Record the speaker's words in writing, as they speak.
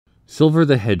Silver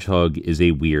the Hedgehog is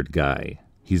a weird guy.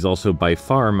 He's also by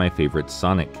far my favorite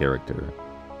Sonic character.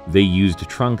 They used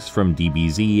Trunks from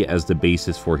DBZ as the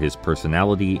basis for his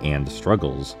personality and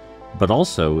struggles, but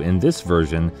also, in this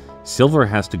version, Silver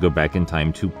has to go back in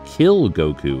time to kill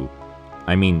Goku.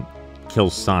 I mean, kill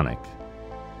Sonic.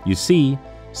 You see,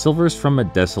 Silver's from a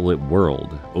desolate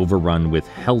world, overrun with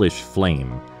hellish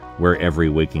flame, where every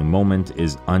waking moment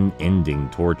is unending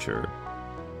torture.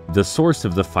 The source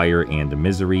of the fire and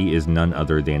misery is none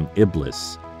other than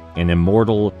Iblis, an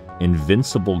immortal,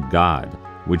 invincible god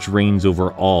which reigns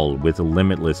over all with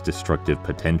limitless destructive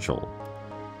potential.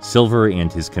 Silver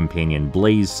and his companion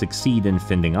Blaze succeed in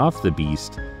fending off the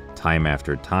beast time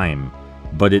after time,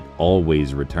 but it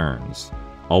always returns,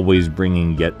 always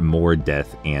bringing yet more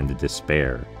death and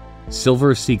despair.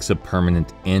 Silver seeks a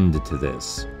permanent end to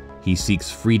this. He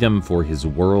seeks freedom for his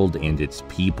world and its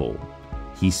people.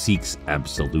 He seeks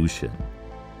absolution.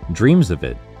 Dreams of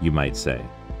it, you might say.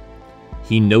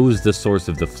 He knows the source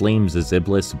of the flames is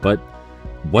Iblis, but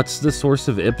what's the source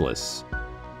of Iblis?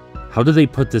 How do they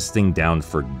put this thing down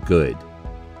for good?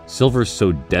 Silver's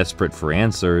so desperate for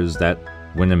answers that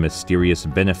when a mysterious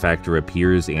benefactor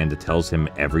appears and tells him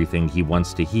everything he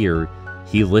wants to hear,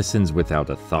 he listens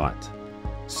without a thought.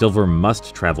 Silver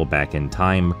must travel back in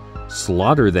time,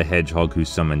 slaughter the hedgehog who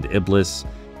summoned Iblis,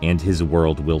 and his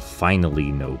world will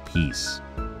finally know peace.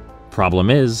 Problem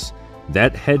is,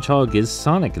 that hedgehog is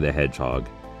Sonic the Hedgehog,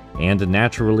 and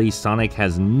naturally Sonic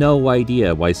has no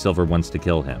idea why Silver wants to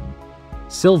kill him.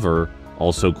 Silver,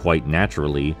 also quite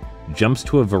naturally, jumps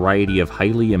to a variety of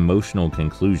highly emotional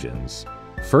conclusions.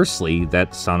 Firstly,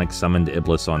 that Sonic summoned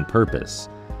Iblis on purpose.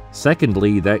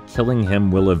 Secondly, that killing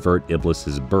him will avert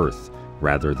Iblis's birth,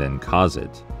 rather than cause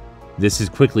it. This is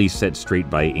quickly set straight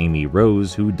by Amy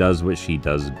Rose, who does what she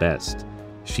does best.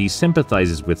 She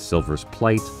sympathizes with Silver's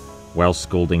plight, while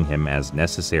scolding him as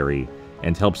necessary,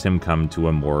 and helps him come to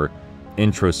a more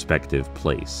introspective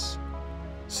place.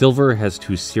 Silver has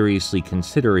to seriously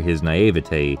consider his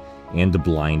naivete and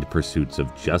blind pursuits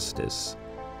of justice,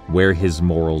 where his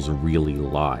morals really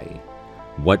lie,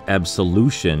 what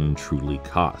absolution truly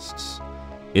costs.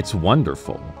 It's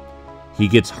wonderful. He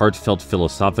gets heartfelt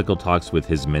philosophical talks with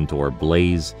his mentor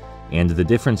Blaze, and the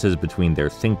differences between their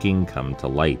thinking come to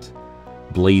light.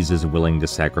 Blaze is willing to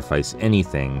sacrifice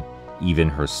anything, even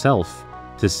herself,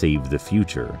 to save the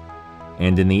future.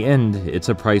 And in the end, it's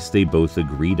a price they both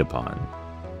agreed upon.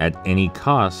 At any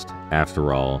cost,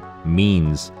 after all,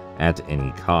 means at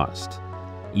any cost.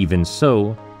 Even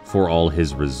so, for all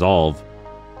his resolve,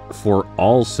 for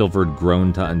all Silver'd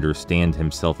grown to understand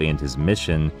himself and his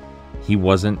mission, he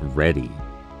wasn't ready.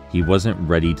 He wasn't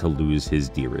ready to lose his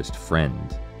dearest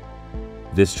friend.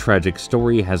 This tragic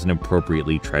story has an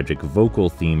appropriately tragic vocal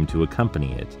theme to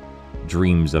accompany it,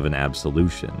 Dreams of an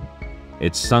Absolution.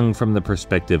 It's sung from the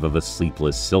perspective of a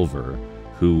sleepless Silver,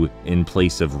 who, in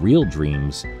place of real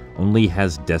dreams, only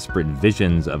has desperate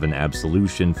visions of an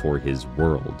absolution for his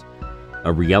world,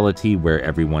 a reality where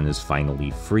everyone is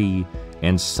finally free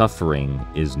and suffering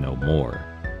is no more.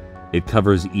 It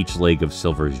covers each leg of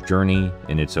Silver's journey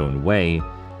in its own way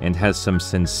and has some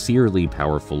sincerely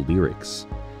powerful lyrics.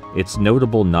 It's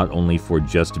notable not only for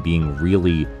just being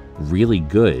really, really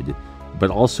good, but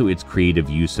also its creative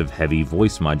use of heavy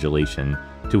voice modulation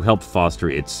to help foster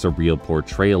its surreal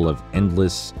portrayal of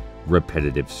endless,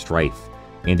 repetitive strife,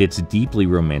 and its deeply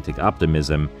romantic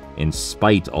optimism in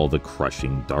spite all the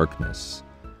crushing darkness.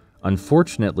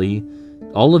 Unfortunately,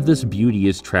 all of this beauty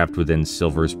is trapped within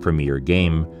Silver's premier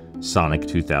game, Sonic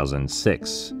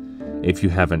 2006. If you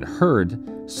haven't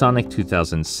heard, Sonic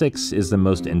 2006 is the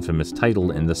most infamous title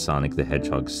in the Sonic the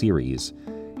Hedgehog series,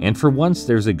 and for once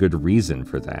there's a good reason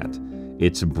for that.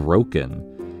 It's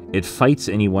broken. It fights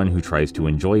anyone who tries to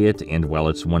enjoy it, and while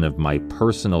it's one of my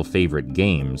personal favorite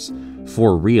games,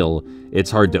 for real,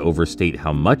 it's hard to overstate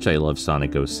how much I love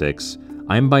Sonic 06,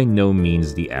 I'm by no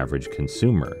means the average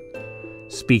consumer.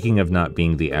 Speaking of not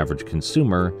being the average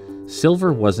consumer,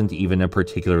 Silver wasn't even a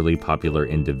particularly popular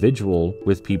individual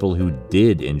with people who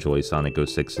did enjoy Sonic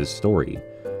 06's story.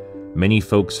 Many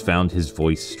folks found his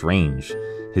voice strange,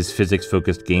 his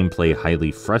physics-focused gameplay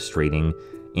highly frustrating,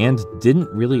 and didn't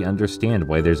really understand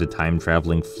why there's a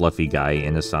time-traveling fluffy guy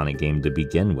in a Sonic game to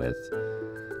begin with.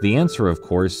 The answer, of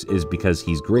course, is because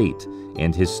he's great,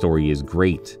 and his story is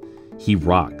great. He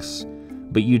rocks.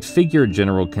 But you'd figure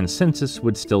general consensus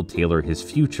would still tailor his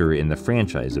future in the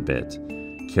franchise a bit.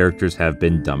 Characters have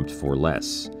been dumped for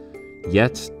less.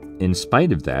 Yet, in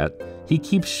spite of that, he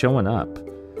keeps showing up.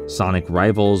 Sonic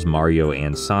Rivals, Mario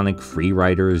and Sonic, Free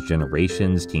Riders,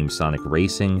 Generations, Team Sonic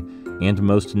Racing, and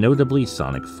most notably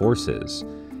Sonic Forces.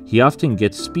 He often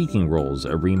gets speaking roles,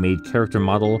 a remade character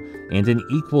model, and an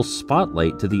equal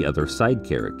spotlight to the other side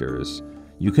characters.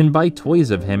 You can buy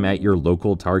toys of him at your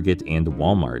local Target and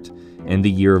Walmart in the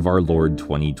year of our Lord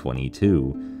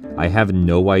 2022. I have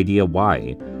no idea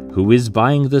why. Who is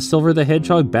buying the Silver the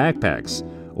Hedgehog backpacks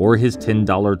or his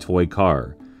 $10 toy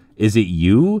car? Is it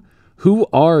you? Who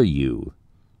are you?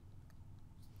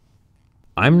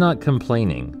 I'm not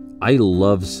complaining. I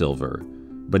love Silver.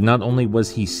 But not only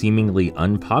was he seemingly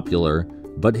unpopular,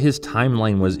 but his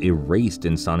timeline was erased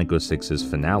in Sonic 06's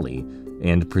finale,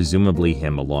 and presumably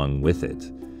him along with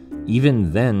it.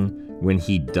 Even then, when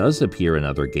he does appear in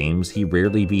other games, he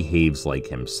rarely behaves like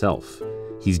himself.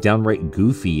 He's downright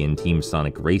goofy in Team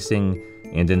Sonic Racing,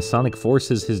 and in Sonic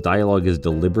Forces his dialogue is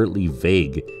deliberately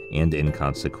vague and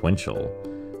inconsequential.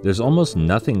 There's almost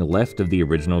nothing left of the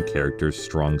original character's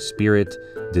strong spirit,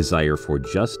 desire for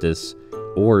justice,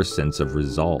 or sense of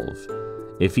resolve.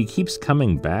 If he keeps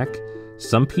coming back,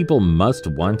 some people must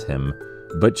want him,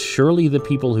 but surely the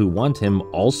people who want him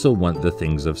also want the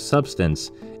things of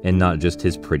substance and not just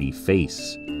his pretty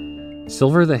face.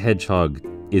 Silver the Hedgehog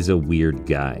is a weird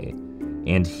guy,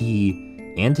 and he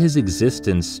and his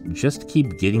existence just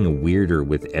keep getting weirder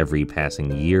with every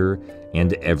passing year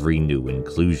and every new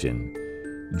inclusion.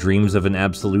 Dreams of an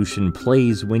Absolution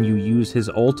plays when you use his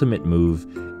ultimate move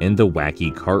in the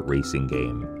wacky kart racing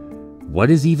game.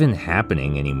 What is even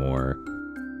happening anymore?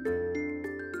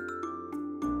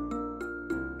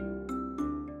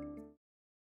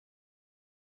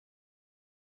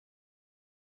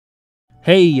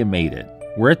 Hey, you made it.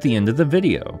 We're at the end of the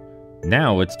video.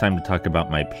 Now it's time to talk about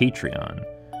my Patreon.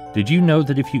 Did you know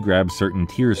that if you grab certain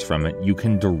tiers from it, you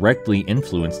can directly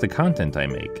influence the content I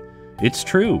make? It's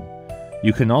true.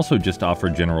 You can also just offer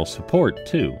general support,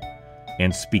 too.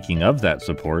 And speaking of that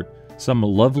support, some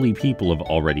lovely people have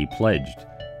already pledged.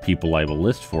 People I will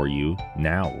list for you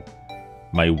now.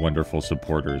 My wonderful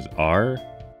supporters are...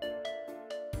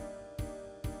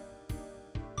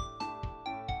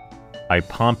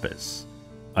 iPompous,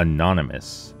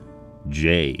 Anonymous,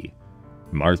 Jay,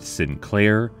 Marth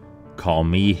Sinclair, Call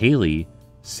Me Haley,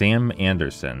 Sam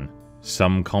Anderson,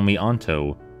 Some Call Me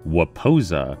Anto,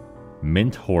 Wapoza,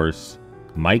 Mint Horse,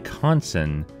 Mike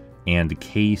Hansen, and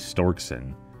Kay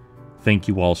Storkson. Thank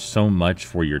you all so much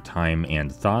for your time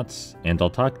and thoughts, and I'll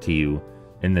talk to you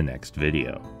in the next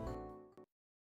video.